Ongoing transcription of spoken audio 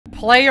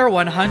Player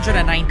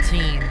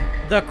 119.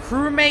 The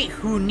crewmate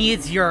who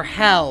needs your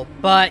help,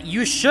 but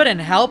you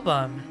shouldn't help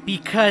him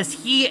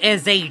because he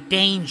is a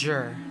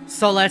danger.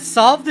 So let's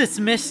solve this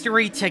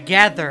mystery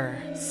together.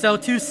 So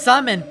to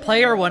summon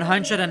Player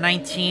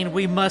 119,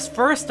 we must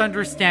first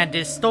understand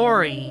his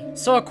story.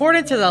 So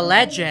according to the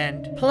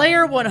legend,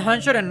 Player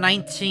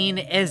 119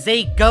 is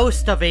a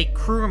ghost of a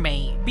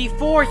crewmate.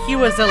 Before he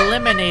was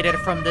eliminated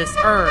from this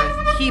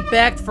earth, he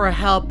begged for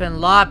help in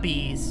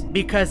lobbies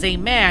because a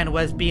man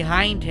was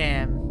behind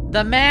him.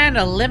 The man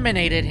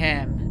eliminated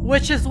him,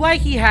 which is why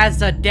he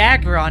has a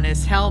dagger on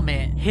his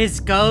helmet. His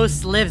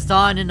ghost lives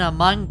on in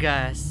Among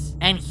Us,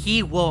 and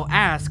he will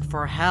ask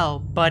for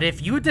help. But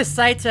if you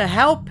decide to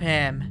help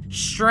him,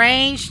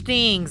 strange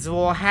things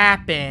will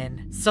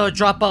happen. So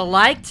drop a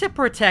like to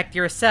protect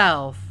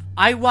yourself.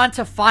 I want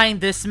to find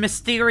this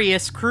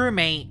mysterious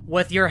crewmate.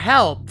 With your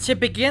help, to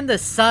begin the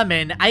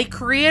summon, I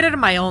created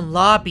my own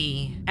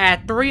lobby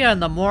at 3 in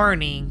the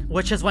morning,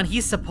 which is when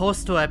he's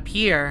supposed to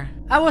appear.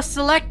 I was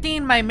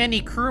selecting my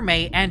mini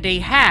crewmate and a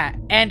hat,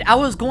 and I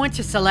was going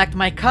to select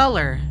my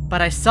color,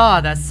 but I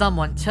saw that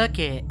someone took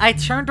it. I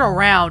turned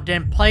around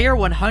and Player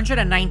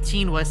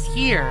 119 was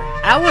here.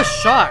 I was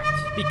shocked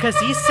because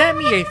he sent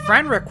me a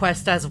friend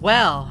request as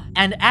well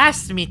and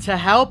asked me to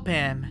help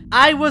him.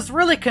 I was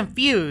really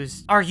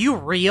confused. Are you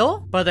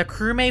real? But the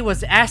crewmate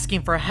was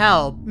asking for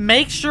help.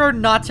 Make sure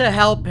not to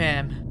help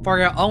him for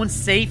your own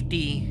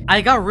safety.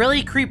 I got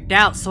really creeped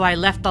out, so I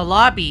left the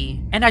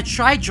lobby and I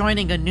tried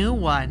joining a new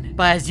one,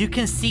 but as you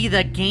can see,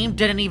 the game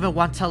didn't even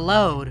want to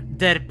load.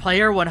 Did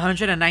Player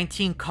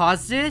 119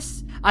 cause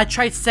this? I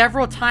tried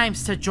several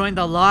times to join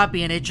the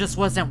lobby and it just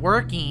wasn't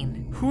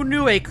working. Who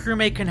knew a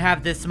crewmate can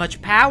have this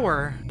much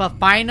power? But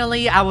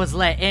finally I was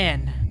let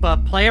in.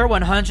 But Player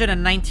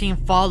 119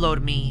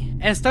 followed me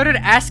and started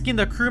asking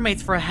the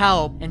crewmates for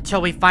help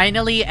until we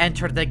finally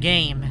entered the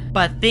game.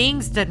 But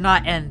things did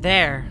not end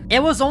there.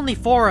 It was only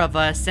 4 of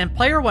us and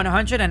Player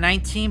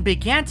 119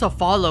 began to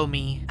follow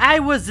me. I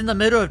was in the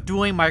middle of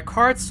doing my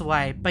card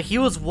swipe, but he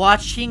was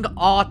watching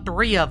all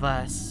 3 of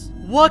us.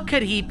 What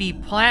could he be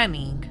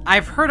planning?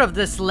 I've heard of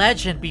this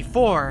legend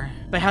before,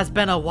 but it has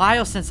been a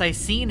while since I've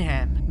seen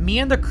him. Me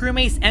and the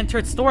crewmates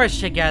entered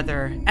storage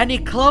together and he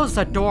closed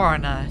the door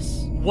on us.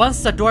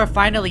 Once the door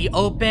finally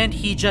opened,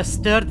 he just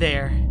stood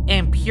there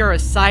in pure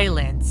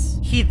silence.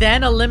 He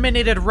then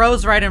eliminated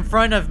Rose right in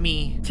front of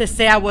me. To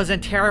say I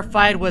wasn't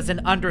terrified was an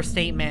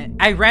understatement.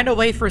 I ran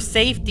away for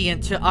safety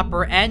into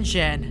upper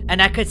engine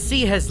and I could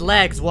see his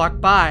legs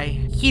walk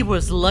by. He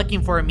was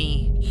looking for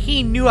me.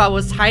 He knew I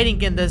was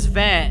hiding in this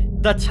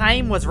vent. The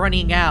time was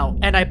running out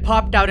and I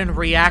popped out in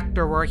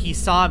reactor where he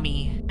saw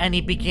me and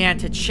he began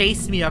to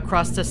chase me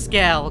across the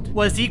scald.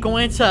 Was he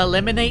going to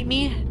eliminate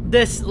me?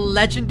 This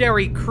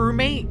legendary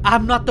crewmate?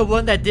 I'm not the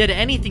one that did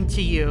anything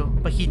to you.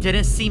 But he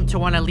didn't seem to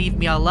want to leave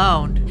me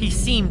alone. He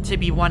seemed to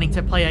be wanting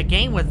to play a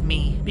game with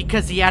me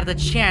because he had the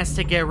chance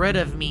to get rid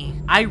of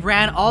me. I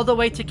ran all the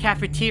way to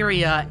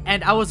cafeteria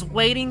and I was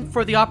waiting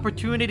for the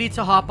opportunity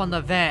to hop on the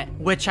vent,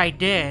 which I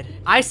did.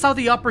 I saw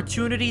the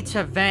opportunity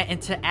to vent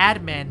into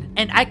admin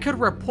and I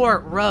could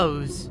report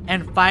Rose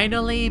and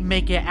finally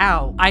make it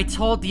out. I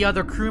told the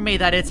other crewmate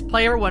that it's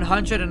Player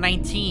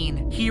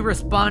 119. He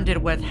responded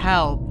with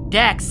help.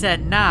 Dex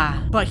said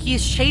nah, but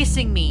he's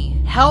chasing me.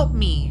 Help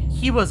me.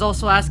 He was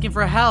also asking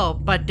for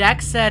help, but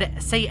Dex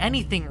said, say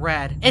anything,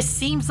 Red. It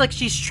seems like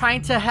she's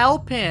trying to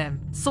help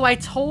him. So I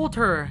told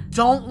her,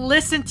 don't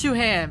listen to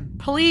him,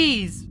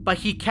 please. But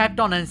he kept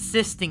on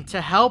insisting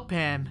to help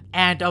him.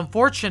 And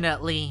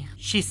unfortunately,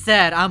 she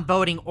said I'm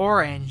voting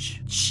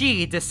orange.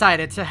 She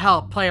decided to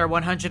help Player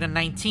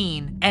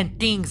 119, and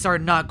things are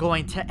not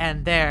going to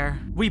end there.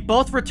 We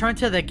both returned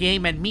to the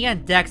game and me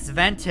and Dex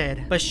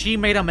vented, but she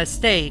made a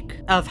mistake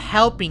of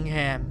helping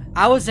him.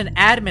 I was an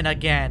admin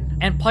again,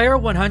 and Player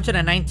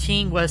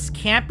 119 was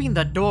camping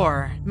the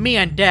door. Me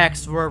and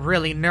Dex were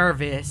really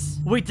nervous.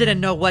 We didn't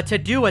know what to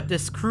do with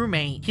this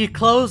crewmate. He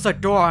closed the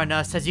door on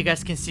us, as you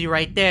guys can see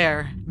right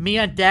there. Me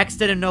and Dex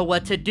didn't know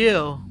what to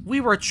do. We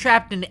were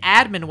trapped in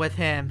admin with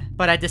him,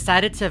 but I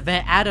decided to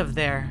vent out of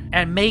there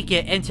and make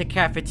it into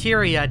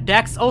cafeteria.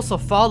 Dex also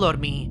followed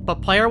me,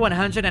 but Player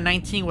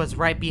 119 was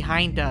right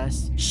behind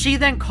us. She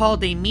then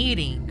called a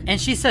meeting and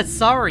she said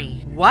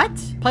sorry. What?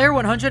 Player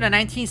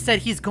 119 said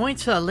he's going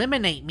to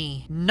eliminate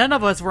me. None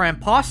of us were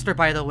imposter,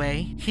 by the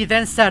way. He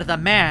then said the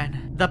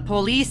man, the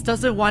police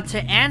doesn't want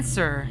to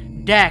answer.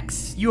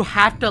 Dex, you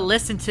have to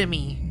listen to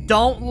me.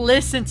 Don't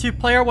listen to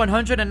Player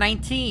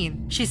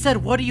 119. She said,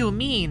 what do you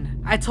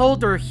mean? I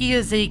told her he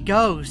is a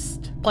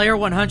ghost. Player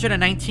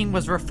 119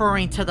 was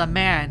referring to the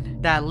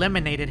man that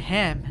eliminated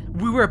him.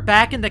 We were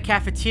back in the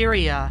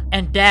cafeteria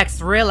and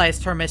Dex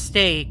realized her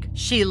mistake.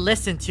 She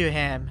listened to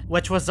him,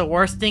 which was the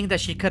worst thing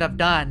that she could have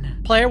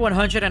done. Player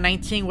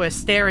 119 was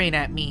staring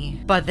at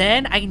me, but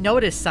then I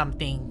noticed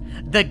something.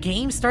 The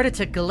game started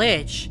to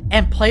glitch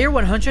and Player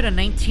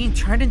 119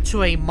 turned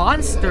into a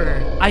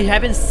monster. I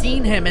haven't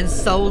seen him in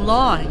so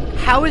long.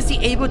 How is he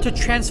able to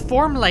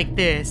transform like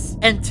this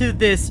into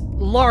this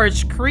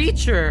large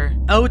creature.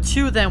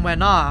 O2 then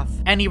went off,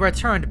 and he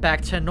returned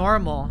back to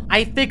normal.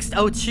 I fixed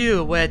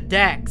O2 with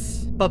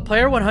Dex, but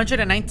player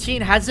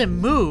 119 hasn't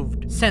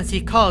moved since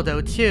he called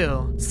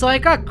O2. So I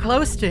got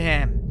close to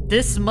him.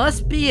 This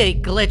must be a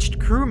glitched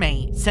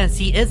crewmate since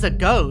he is a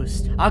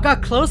ghost. I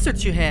got closer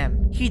to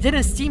him. He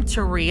didn't seem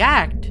to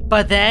react,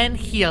 but then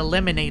he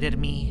eliminated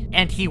me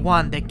and he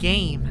won the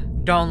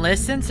game. Don't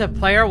listen to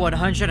player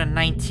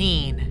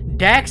 119.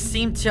 Dex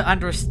seemed to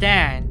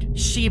understand.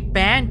 She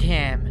banned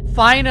him.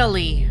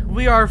 Finally,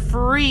 we are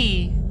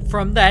free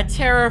from that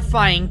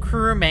terrifying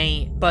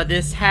crewmate, but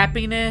this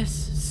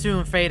happiness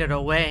soon faded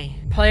away.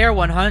 Player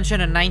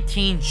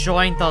 119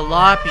 joined the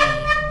lobby.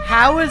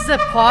 How is it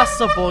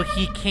possible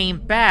he came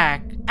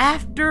back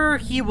after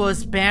he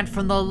was banned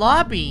from the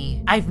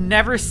lobby? I've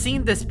never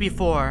seen this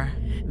before.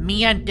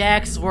 Me and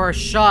Dex were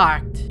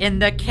shocked in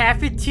the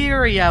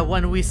cafeteria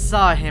when we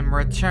saw him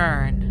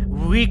return.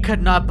 We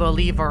could not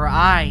believe our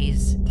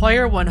eyes.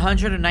 Player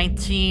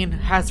 119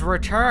 has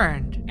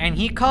returned, and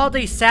he called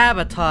a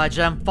sabotage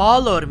and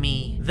followed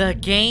me. The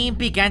game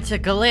began to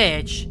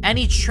glitch, and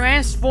he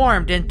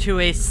transformed into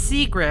a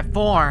secret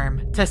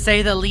form. To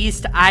say the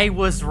least, I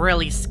was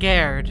really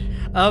scared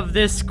of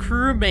this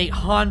crewmate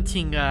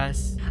haunting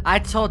us. I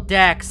told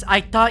Dex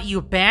I thought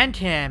you banned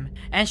him,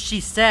 and she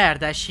said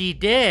that she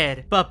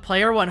did, but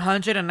player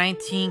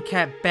 119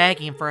 kept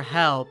begging for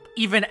help.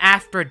 Even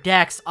after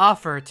Dex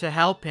offered to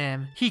help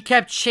him, he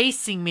kept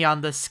chasing me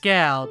on the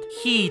scale.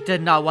 He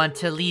did not want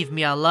to leave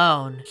me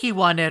alone. He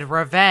wanted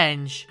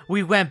revenge.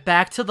 We went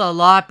back to the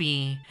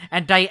lobby,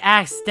 and I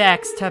asked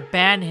Dex to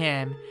ban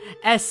him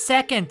a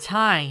second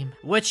time,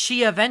 which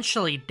she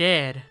eventually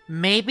did.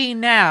 Maybe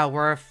now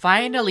we're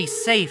finally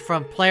safe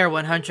from player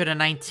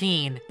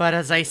 119, but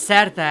as I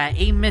said that,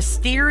 a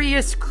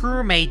mysterious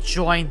crewmate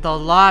joined the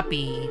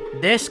lobby.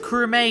 This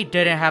crewmate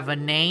didn't have a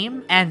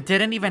name and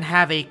didn't even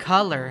have a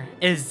color.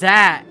 Is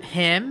that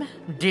him?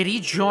 Did he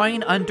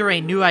join under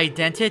a new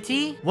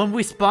identity? When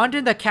we spawned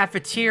in the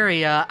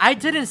cafeteria, I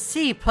didn't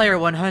see player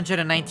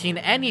 119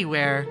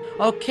 anywhere.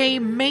 Okay,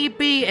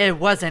 maybe it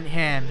wasn't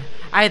him.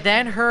 I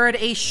then heard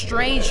a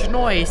strange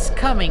noise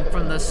coming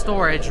from the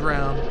storage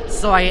room.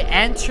 So I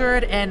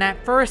entered, and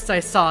at first I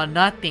saw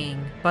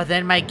nothing. But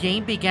then my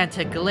game began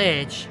to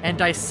glitch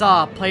and I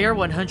saw player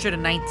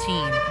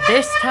 119.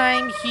 This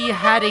time he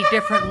had a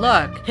different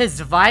look. His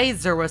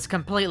visor was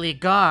completely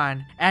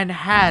gone and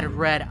had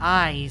red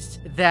eyes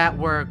that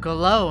were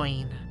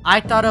glowing. I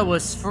thought it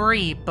was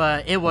free,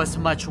 but it was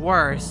much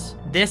worse.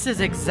 This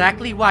is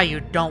exactly why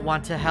you don't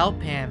want to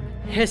help him.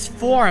 His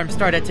form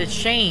started to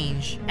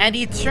change, and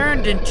he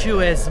turned into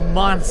his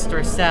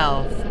monster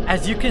self.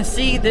 As you can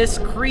see, this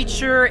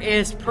creature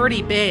is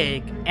pretty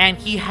big, and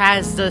he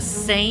has the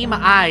same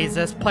eyes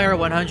as player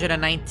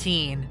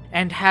 119,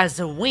 and has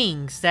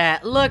wings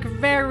that look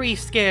very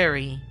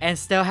scary, and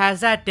still has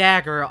that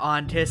dagger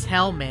on his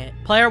helmet.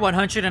 Player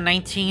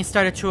 119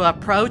 started to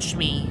approach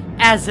me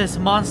as his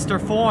monster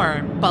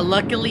form, but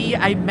luckily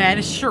I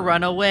managed to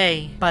run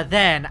away. But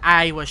then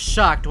I was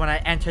shocked when I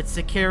entered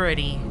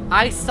security.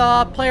 I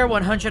saw player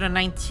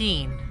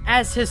 119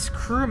 as his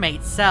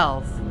crewmate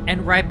self,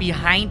 and right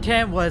behind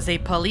him was a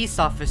police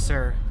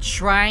officer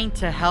trying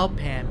to help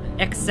him,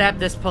 except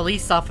this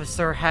police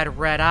officer had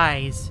red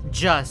eyes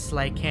just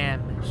like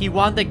him. He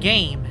won the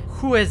game.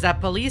 Who is that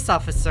police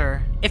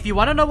officer? If you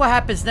want to know what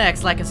happens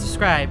next, like and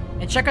subscribe,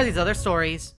 and check out these other stories.